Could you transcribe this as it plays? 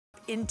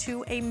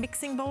into a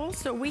mixing bowl.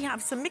 So we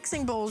have some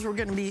mixing bowls we're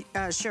gonna be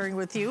sharing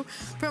with you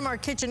from our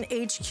Kitchen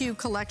HQ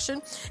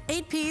collection.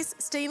 8-piece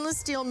stainless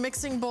steel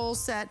mixing bowl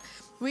set.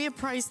 We have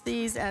priced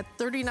these at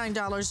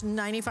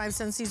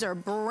 $39.95. These are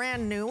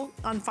brand new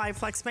on 5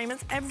 flex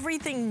payments.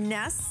 Everything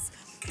nests,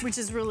 which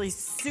is really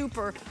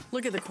super.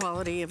 Look at the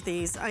quality of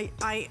these.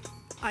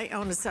 I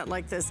own a set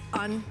like this.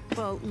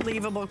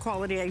 Unbelievable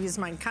quality. I use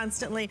mine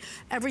constantly.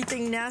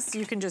 Everything nests.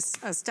 You can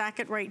just stack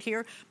it right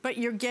here. But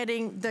you're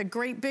getting the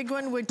great big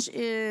one, which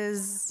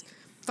is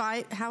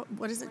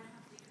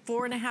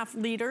 4.5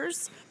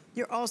 liters.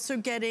 You're also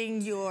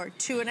getting your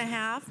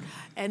 2.5,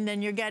 and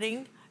then you're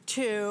getting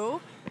 2,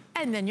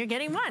 and then you're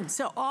getting 1.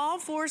 So all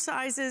 4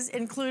 sizes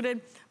included,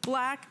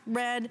 black,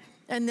 red,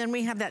 and then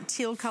we have that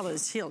teal color.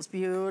 Teal's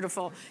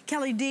beautiful.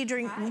 Kelly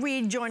Deidre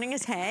Reed joining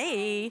us.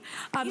 Hey.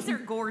 These are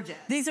gorgeous.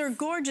 These are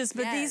gorgeous,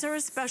 but these are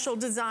a special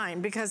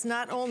design because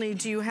not only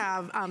do you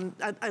have,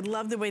 I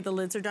love the way the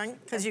lids are done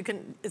because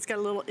it's got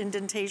a little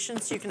indentation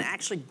so you can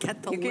actually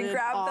get the lid off. You can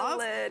grab the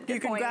lid. You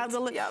can grab the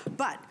lid.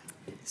 But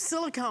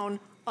silicone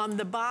on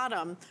the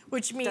bottom,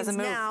 which means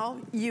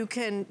now you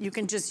can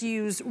just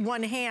use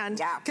one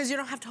hand because you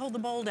don't have to hold the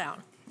bowl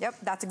down. Yep,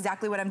 that's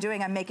exactly what I'm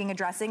doing. I'm making a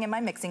dressing in my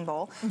mixing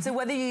bowl. So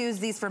whether you use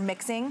these for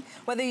mixing,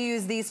 whether you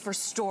use these for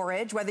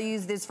storage, whether you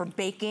use this for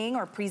baking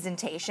or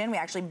presentation, we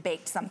actually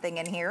baked something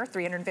in here,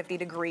 350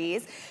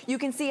 degrees. You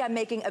can see I'm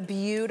making a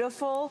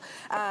beautiful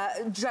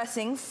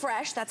dressing,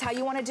 fresh. That's how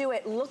you want to do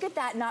it. Look at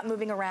that not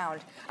moving around.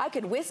 I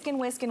could whisk and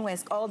whisk and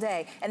whisk all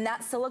day, and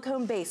that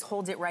silicone base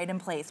holds it right in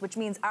place, which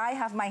means I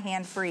have my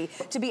hand free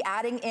to be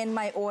adding in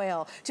my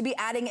oil, to be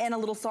adding in a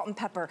little salt and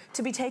pepper,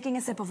 to be taking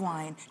a sip of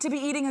wine, to be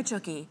eating a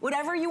cookie,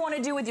 whatever you want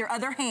to do with your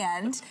other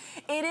hand,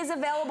 it is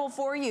available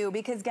for you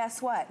because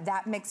guess what?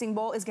 That mixing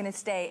bowl is going to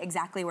stay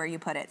exactly where you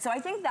put it. So I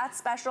think that's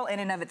special in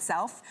and of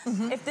itself.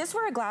 If this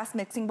were a glass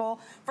mixing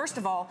bowl, first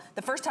of all,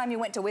 the first time you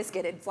went to whisk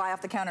it, it'd fly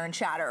off the counter and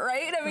shatter,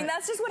 right? I mean,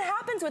 that's just what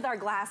happens with our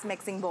glass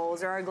mixing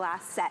bowls or our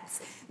glass sets.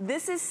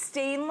 This is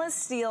stainless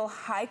steel,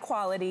 high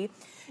quality.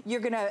 You're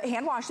gonna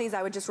hand wash these.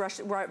 I would just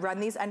run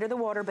these under the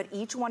water, but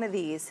each one of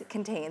these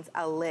contains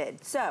a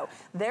lid. So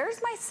there's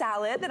my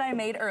salad that I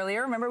made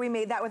earlier. Remember we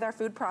made that with our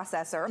food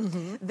processor.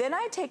 Then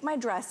I take my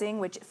dressing,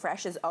 which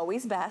fresh is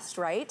always best,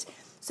 right?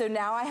 So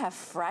now I have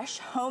fresh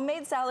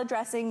homemade salad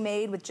dressing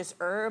made with just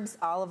herbs,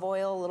 olive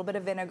oil, a little bit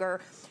of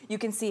vinegar. You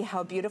can see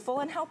how beautiful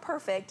and how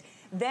perfect.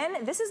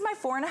 Then, this is my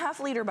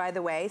 4.5 liter, by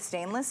the way,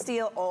 stainless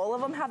steel. All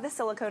of them have the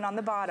silicone on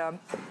the bottom.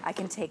 I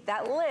can take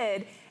that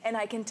lid and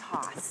I can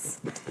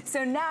toss.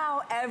 So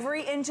now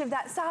every inch of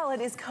that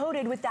salad is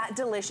coated with that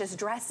delicious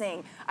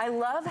dressing. I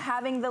love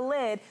having the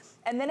lid.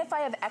 And then if I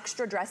have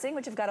extra dressing,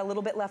 which I've got a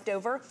little bit left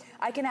over,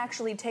 I can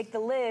actually take the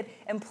lid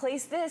and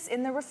place this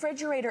in the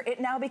refrigerator. It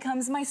now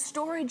becomes my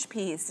storage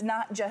piece,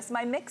 not just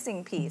my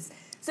mixing piece.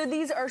 So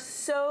these are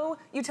so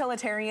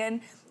utilitarian.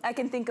 I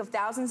can think of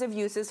thousands of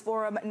uses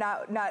for them,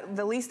 not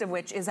the least of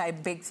which is I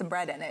baked some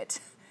bread in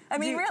it. I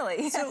mean,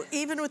 really. So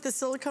even with the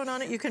silicone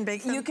on it, you can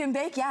bake them? You can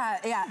bake,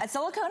 yeah.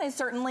 Silicone is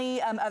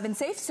certainly oven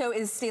safe, so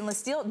is stainless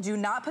steel. Do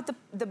not put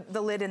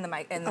the lid in the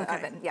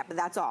oven. Yeah, but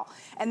that's all.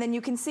 And then you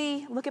can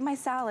see, look at my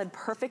salad,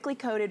 perfectly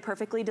coated,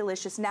 perfectly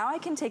delicious. Now I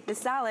can take the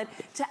salad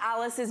to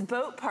Alice's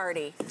boat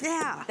party.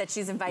 Yeah. That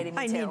she's invited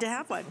me to. I need to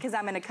have one. Because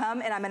I'm gonna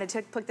come and I'm gonna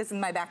put this in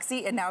my back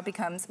seat and now it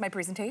becomes my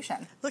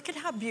presentation. Look at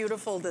how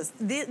beautiful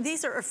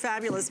these are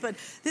fabulous, but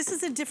this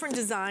is a different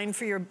design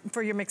for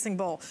your mixing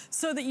bowl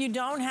so that you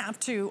don't have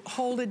to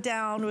hold it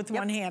down with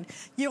one hand.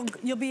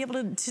 You'll be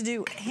able to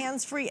do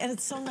hands-free, and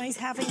it's so nice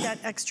having that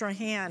extra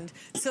hand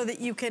so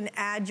that you can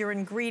add your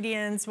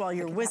ingredients while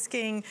you're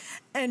whisking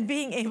and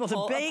being able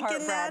to bake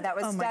in that. That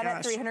was done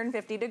at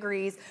 350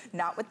 degrees,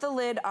 not with the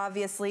lid,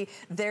 obviously.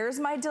 There's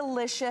my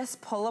delicious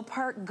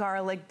pull-apart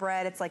garlic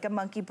bread. It's like a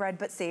monkey bread,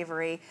 but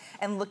savory.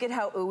 And look at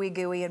how ooey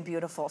gooey and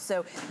beautiful.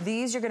 So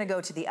these you're gonna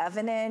go to the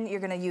oven in. You're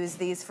gonna use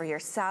these for your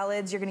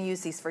salads. You're gonna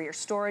use these for your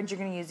storage. You're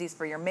gonna use these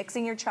for your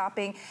mixing, your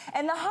chopping.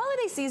 And the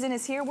holiday season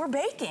is here, we're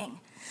baking.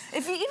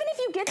 Even if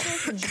you get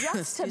this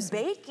just to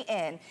bake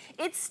in,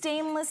 it's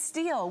stainless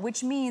steel,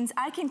 which means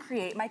I can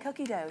create my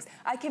cookie doughs.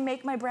 I can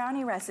make my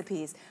brownie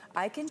recipes.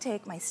 I can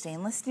take my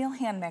stainless steel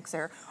hand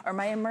mixer or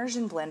my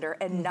immersion blender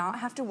and not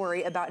have to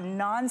worry about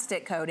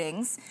non-stick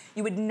coatings.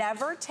 You would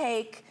never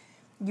take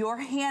your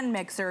hand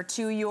mixer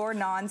to your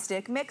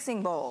non-stick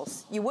mixing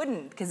bowls. You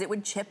wouldn't, because it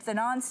would chip the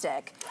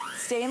non-stick.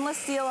 Stainless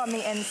steel on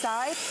the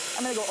inside.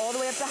 I'm gonna go all the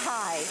way up to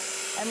high.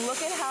 And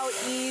look at how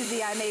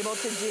easy I'm able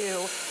to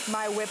do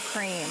my whipped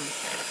cream.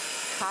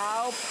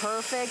 How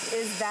perfect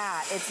is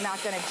that? It's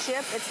not gonna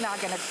chip, it's not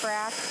gonna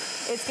crack.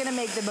 It's gonna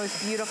make the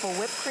most beautiful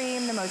whipped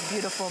cream, the most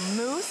beautiful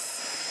mousse.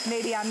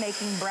 Maybe I'm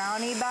making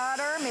brownie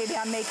batter, maybe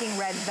I'm making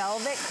red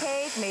velvet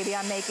cake, maybe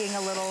I'm making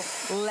a little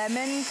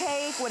lemon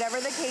cake,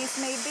 whatever the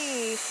case may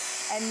be.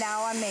 And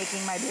now I'm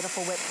making my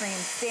beautiful whipped cream.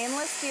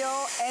 Stainless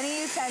steel,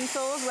 any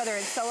utensils, whether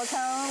it's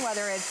silicone,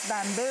 whether it's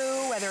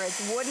bamboo, whether it's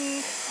wooden,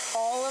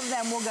 all of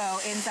them will go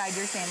inside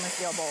your stainless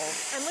steel bowl.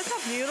 And look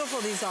how beautiful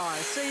these are.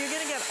 So you're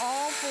gonna get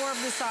all 4 of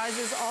the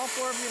sizes, all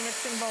 4 of your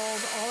mixing bowls,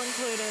 all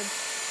included.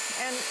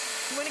 And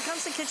when it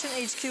comes to Kitchen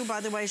HQ,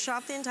 by the way,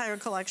 shop the entire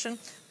collection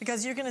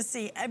because you're gonna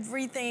see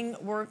everything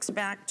works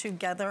back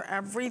together.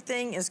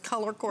 Everything is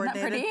color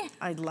coordinated. Isn't that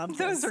pretty? I love this.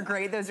 Those are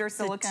great. Those are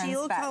silicone The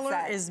teal color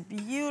set. is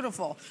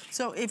beautiful.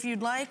 So if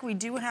you'd like, we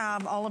do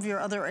have all of your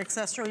other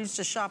accessories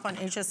to shop on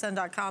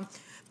hsn.com.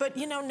 But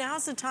you know,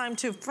 now's the time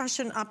to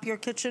freshen up your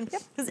kitchen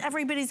because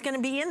everybody's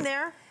gonna be in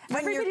there.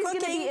 When you're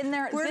cooking, gonna be in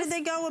there. Where do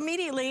they go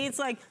immediately? It's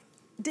like,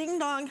 ding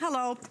dong,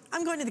 hello,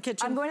 I'm going to the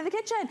kitchen. I'm going to the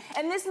kitchen.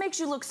 And this makes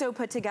you look so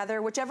put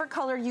together. Whichever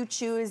color you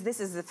choose, this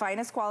is the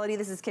finest quality.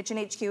 This is Kitchen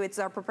HQ. It's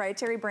our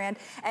proprietary brand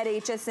at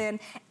HSN.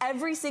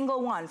 Every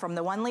single one, from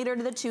the 1 liter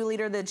to the 2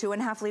 liter, the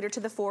 2.5 liter to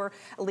the 4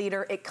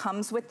 liter, it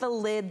comes with the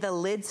lid. The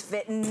lids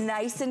fit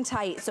nice and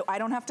tight, so I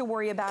don't have to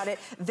worry about it.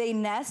 They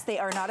nest. They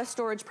are not a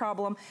storage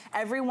problem.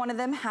 Every one of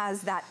them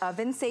has that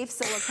oven-safe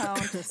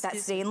silicone, that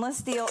stainless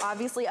steel,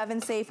 obviously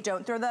oven-safe.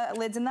 Don't throw the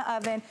lids in the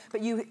oven,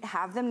 but you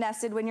have them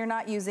nested when you're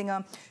not using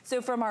them.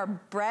 So from our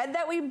bread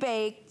that we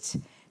baked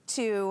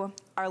to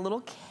our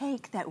little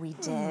cake that we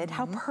did,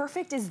 how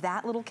perfect is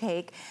that little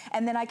cake?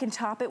 And then I can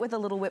top it with a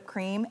little whipped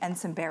cream and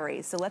some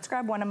berries. So let's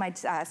grab one of my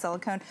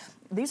silicone.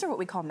 These are what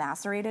we call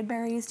macerated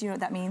berries. Do you know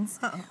what that means?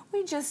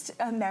 We just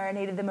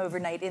marinated them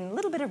overnight in a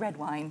little bit of red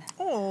wine.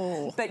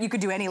 Oh. But you could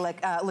do any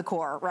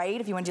liqueur,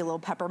 right? If you want to do a little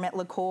peppermint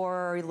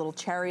liqueur, or a little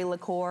cherry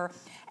liqueur.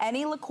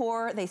 Any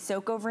liqueur, they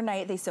soak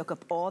overnight. They soak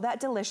up all that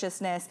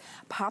deliciousness.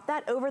 Pop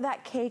that over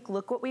that cake.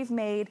 Look what we've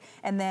made.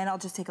 And then I'll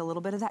just take a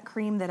little bit of that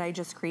cream that I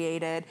just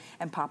created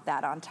and pop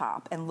that on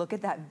top. And look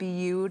at that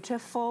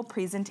beautiful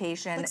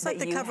presentation. Looks like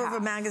the cover of a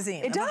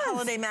magazine. It does. A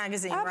holiday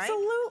magazine, right?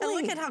 Absolutely. And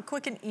look at how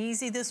quick and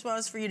easy this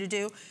was for you to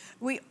do.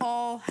 We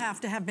all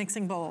have to have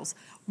mixing bowls.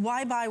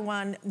 Why buy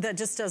one that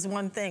just does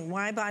one thing?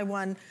 Why buy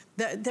one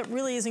that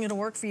really isn't gonna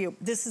work for you?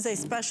 This is a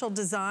special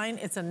design.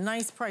 It's a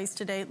nice price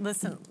today.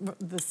 Listen,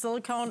 the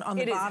silicone on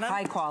the bottom. It is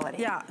high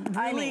quality. Yeah,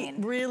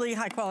 really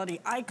high quality.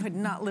 I could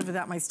not live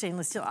without my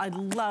stainless steel. I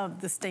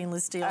love the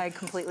stainless steel. I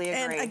completely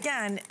agree. And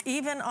again,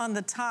 even on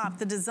the top,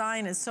 the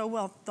design is so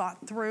well thought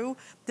through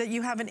that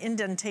you have an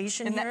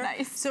indentation here. Isn't that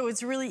nice? So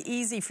it's really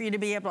easy for you to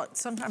be able to,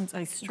 sometimes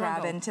I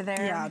struggle. Grab into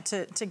there. Yeah,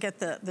 to get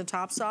the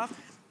tops off.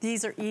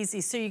 These are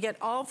easy. So you get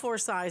all 4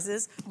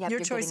 sizes,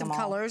 your choice of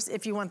colors,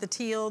 if you want the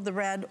teal, the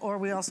red, or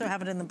we also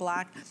have it in the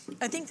black.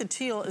 I think the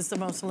teal is the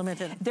most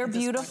limited. They're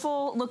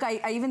beautiful. Look, I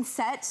even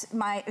set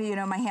my,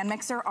 my hand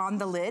mixer on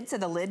the lid, so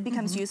the lid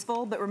becomes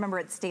useful, but remember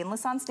it's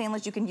stainless on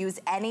stainless. You can use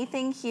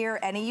anything here,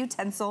 any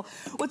utensil.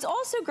 What's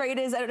also great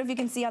is, I don't know if you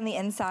can see on the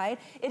inside,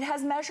 it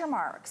has measure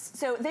marks.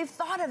 So they've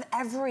thought of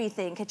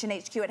everything. Kitchen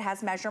HQ, it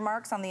has measure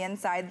marks on the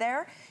inside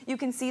there. You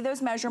can see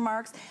those measure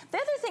marks. The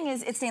other thing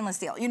is it's stainless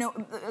steel. You know,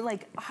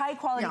 like high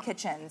quality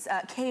kitchens,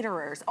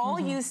 caterers, all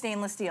use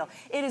stainless steel.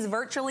 It is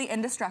virtually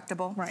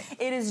indestructible. Right.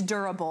 It is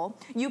durable.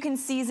 You can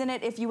season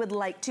it if you would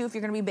like to, if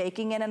you're gonna be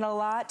baking in it a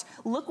lot.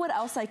 Look what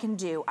else I can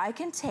do. I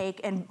can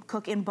take and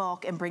cook in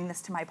bulk and bring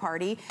this to my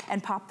party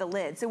and pop the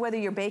lid. So whether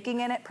you're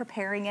baking in it,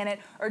 preparing in it,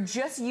 or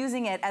just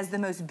using it as the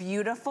most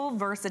beautiful,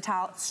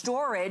 versatile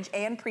storage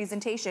and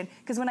presentation,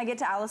 because when I get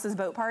to Alice's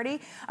boat party,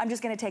 I'm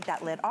just gonna take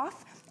that lid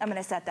off. I'm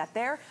gonna set that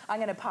there. I'm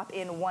gonna pop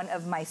in one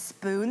of my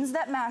spoons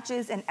that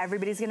matches, and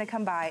everybody's gonna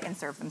come by and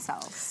serve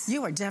themselves.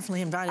 You are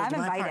definitely invited to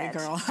my party,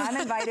 girl. I'm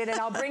invited, and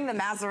I'll bring the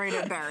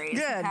macerated berries.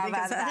 Good,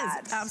 because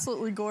that is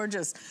absolutely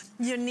gorgeous.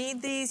 You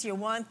need these, you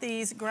want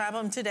these, grab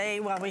them today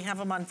while we have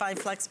them on 5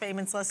 flex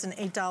payments, less than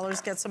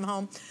 $8 gets them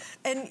home.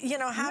 And you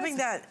know, having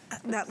that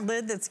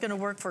lid that's gonna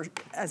work for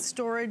as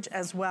storage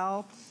as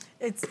well,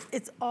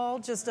 it's all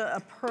just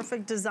a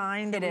perfect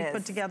design that we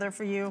put together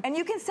for you. And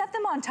you can set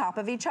them on top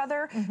of each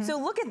other. So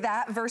look at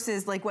that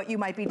versus like what you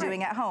might be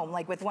doing at home,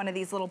 like with one of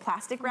these little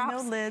plastic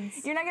wraps. No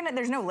lids. You're not gonna,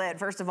 there's no lid,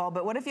 first of all,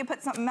 but what if you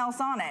put something else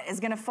on it?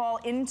 It's gonna fall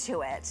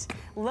into it.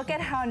 Look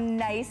at how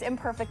nice and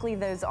perfectly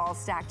those all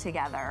stack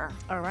together.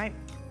 All right.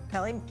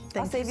 Kelly,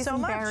 thank you so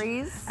much.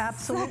 Berries.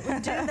 Absolutely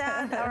do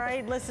that. All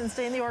right, listen,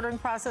 stay in the ordering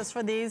process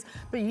for these,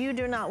 but you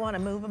do not want to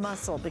move a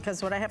muscle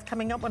because what I have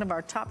coming up, one of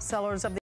our top sellers of the